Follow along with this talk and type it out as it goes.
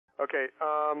Okay,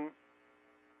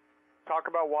 talk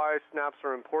about why snaps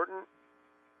are important.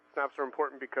 Snaps are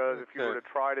important because if you were to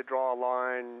try to draw a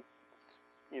line,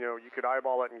 you could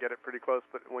eyeball it and get it pretty close,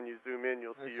 but when you zoom in,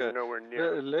 you'll see you're nowhere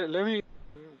near. Let me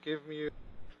give you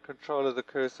control of the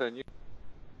cursor, and you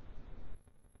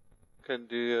can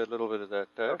do a little bit of that,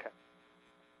 Dave.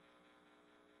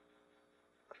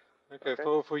 Okay.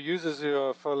 For users who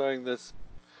are following this,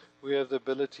 we have the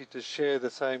ability to share the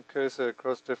same cursor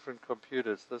across different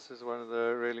computers. This is one of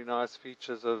the really nice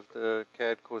features of the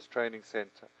CADCourse Training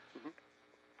Center.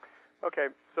 Okay,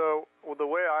 so the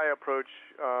way I approach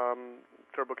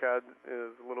TurboCAD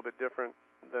is a little bit different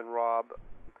than Rob.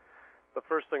 The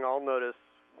first thing I'll notice,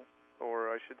 or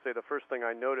I should say the first thing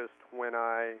I noticed when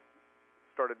I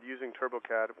started using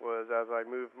TurboCAD was as I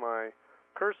moved my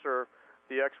cursor,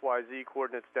 the XYZ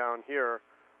coordinates down here,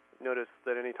 notice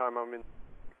that anytime I'm in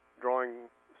drawing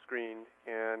screen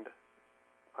and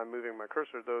I'm moving my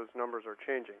cursor, those numbers are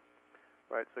changing,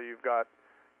 right? So you've got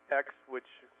X, which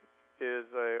is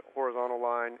a horizontal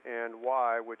line, and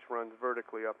Y, which runs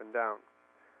vertically up and down.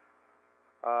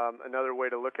 Another way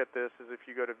to look at this is if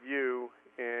you go to View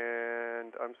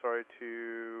and,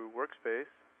 to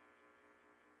Workspace,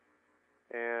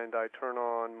 and I turn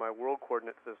on my World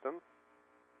Coordinate System,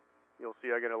 you'll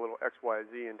see I get a little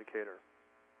XYZ indicator.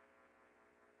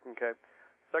 Okay.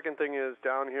 Second thing is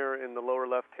down here in the lower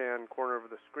left-hand corner of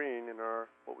the screen in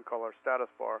what we call our status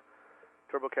bar,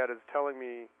 TurboCAD is telling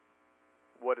me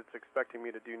what it's expecting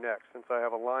me to do next. Since I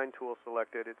have a line tool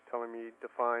selected, it's telling me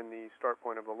define the start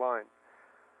point of the line.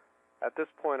 At this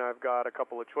point, I've got a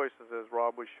couple of choices. As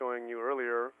Rob was showing you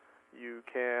earlier, you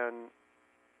can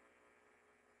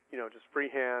just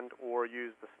freehand or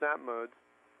use the snap modes.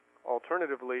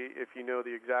 Alternatively, if you know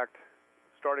the exact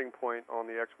starting point on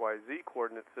the XYZ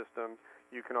coordinate system,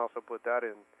 you can also put that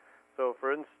in. So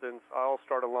for instance, I'll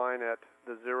start a line at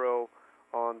the 0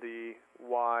 on the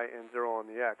Y and 0 on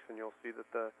the X, and you'll see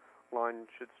that the line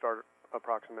should start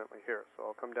approximately here. So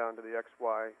I'll come down to the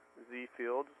XYZ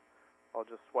fields. I'll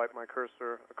just swipe my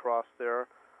cursor across there.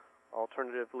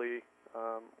 Alternatively,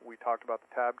 we talked about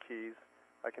the tab keys.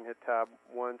 I can hit tab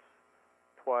once,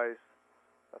 twice,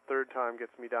 a third time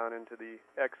gets me down into the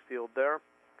X field there.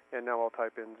 And now I'll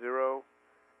type in 0,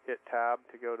 hit tab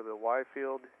to go to the Y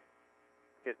field,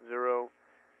 hit 0,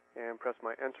 and press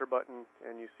my enter button,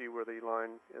 and you see where the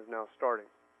line is now starting.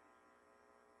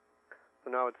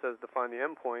 So now it says define the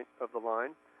endpoint of the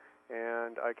line,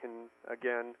 and I can,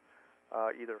 again,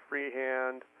 either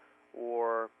freehand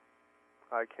or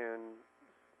I can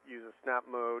use a snap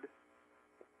mode,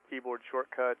 keyboard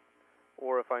shortcut,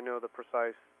 or if I know the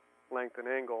precise length and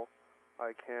angle,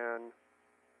 I can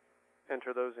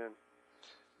enter those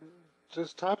in.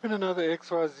 Just type in another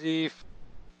XYZ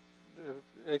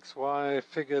XY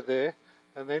figure there,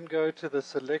 and then go to the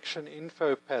selection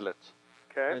info palette.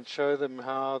 Okay. And show them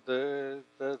how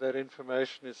that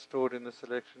information is stored in the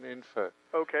selection info.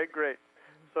 Okay, great.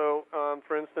 So,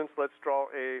 for instance, let's draw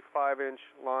a 5-inch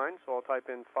line. So I'll type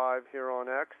in 5 here on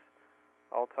X.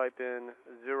 I'll type in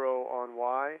 0 on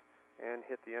Y and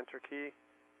hit the enter key.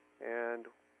 And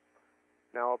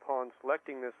now upon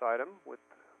selecting this item with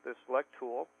this select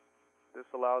tool, this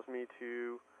allows me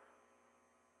to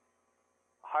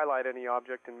highlight any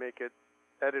object and make it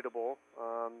editable,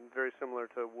 very similar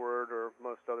to Word or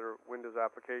most other Windows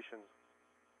applications.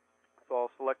 So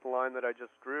I'll select the line that I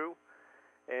just drew,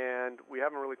 and we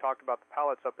haven't really talked about the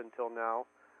palettes up until now.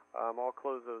 I'll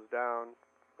close those down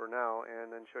for now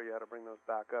and then show you how to bring those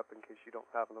back up in case you don't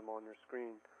have them on your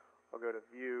screen. I'll go to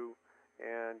View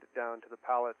and down to the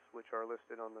palettes, which are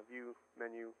listed on the View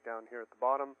menu down here at the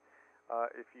bottom.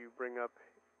 If you bring up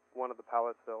one of the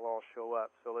palettes, they'll all show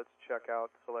up. So let's check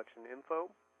out Selection Info.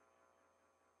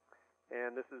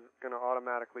 And this is going to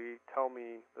automatically tell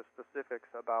me the specifics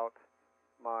about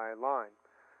my line.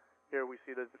 Here we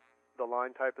see that the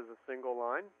line type is a single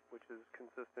line, which is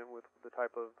consistent with the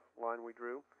type of line we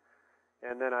drew.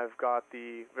 And then I've got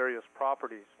the various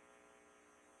properties.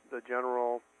 The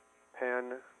general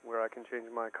pen, where I can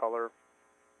change my color.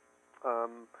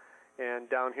 And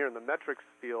down here in the metrics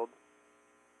field,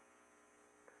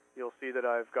 you'll see that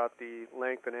I've got the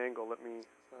length and angle. Let me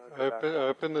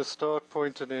open the start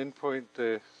point and end point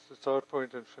there. The start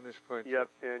point and finish point. Yep,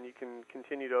 and you can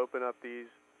continue to open up these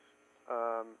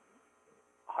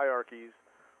hierarchies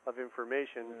of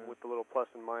information with the little plus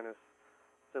and minus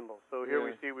symbols. So here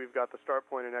we see we've got the start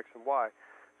point in X and Y.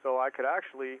 So I could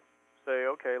actually say,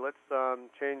 okay, let's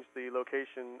change the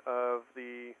location of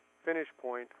the finish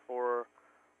point for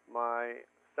my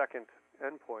second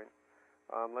endpoint.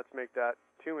 Let's make that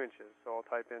 2 inches. So I'll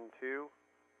type in 2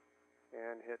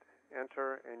 and hit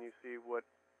enter, and you see what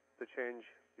the change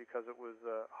because it was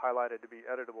highlighted to be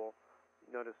editable.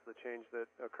 Notice the change that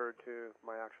occurred to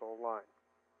my actual line.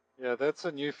 Yeah, that's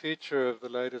a new feature of the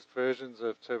latest versions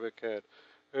of TurboCAD.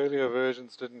 Earlier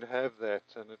versions didn't have that,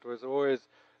 and it was always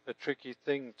a tricky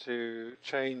thing to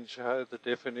change the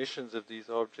definitions of these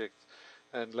objects.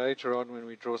 And later on, when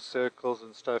we draw circles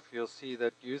and stuff, you'll see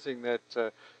that using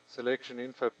that selection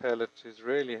info palette is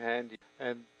really handy.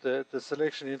 And the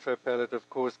selection info palette, of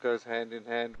course, goes hand in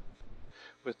hand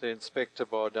with the inspector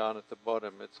bar down at the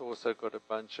bottom. It's also got a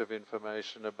bunch of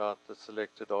information about the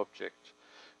selected object.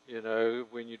 You know,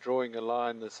 when you're drawing a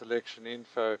line, the selection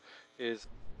info is,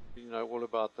 all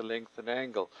about the length and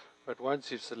angle. But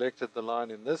once you've selected the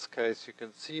line, in this case, you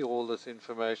can see all this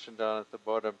information down at the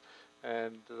bottom.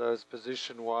 And those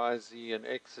position Y, Z, and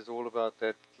X is all about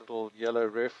that little yellow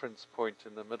reference point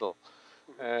in the middle.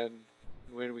 And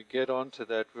when we get onto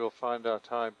that, we'll find out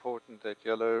how important that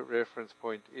yellow reference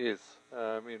point is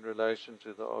in relation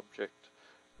to the object.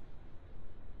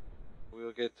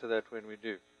 We'll get to that when we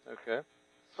do. Okay?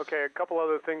 Okay, a couple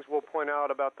other things we'll point out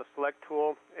about the Select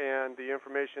tool and the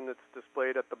information that's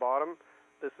displayed at the bottom.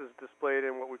 This is displayed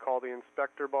in what we call the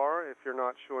inspector bar. If you're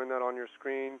not showing that on your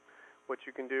screen, what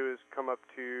you can do is come up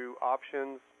to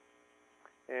Options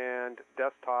and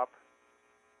Desktop.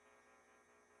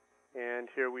 And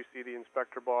here we see the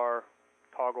inspector bar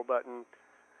toggle button,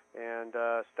 and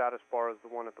status bar is the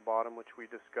one at the bottom, which we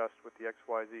discussed with the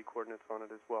XYZ coordinates on it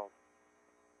as well.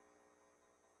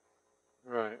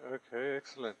 Right, okay,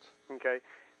 excellent. Okay.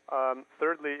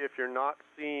 Thirdly, if you're not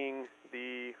seeing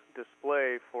the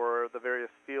display for the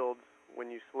various fields when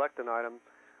you select an item,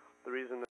 the reason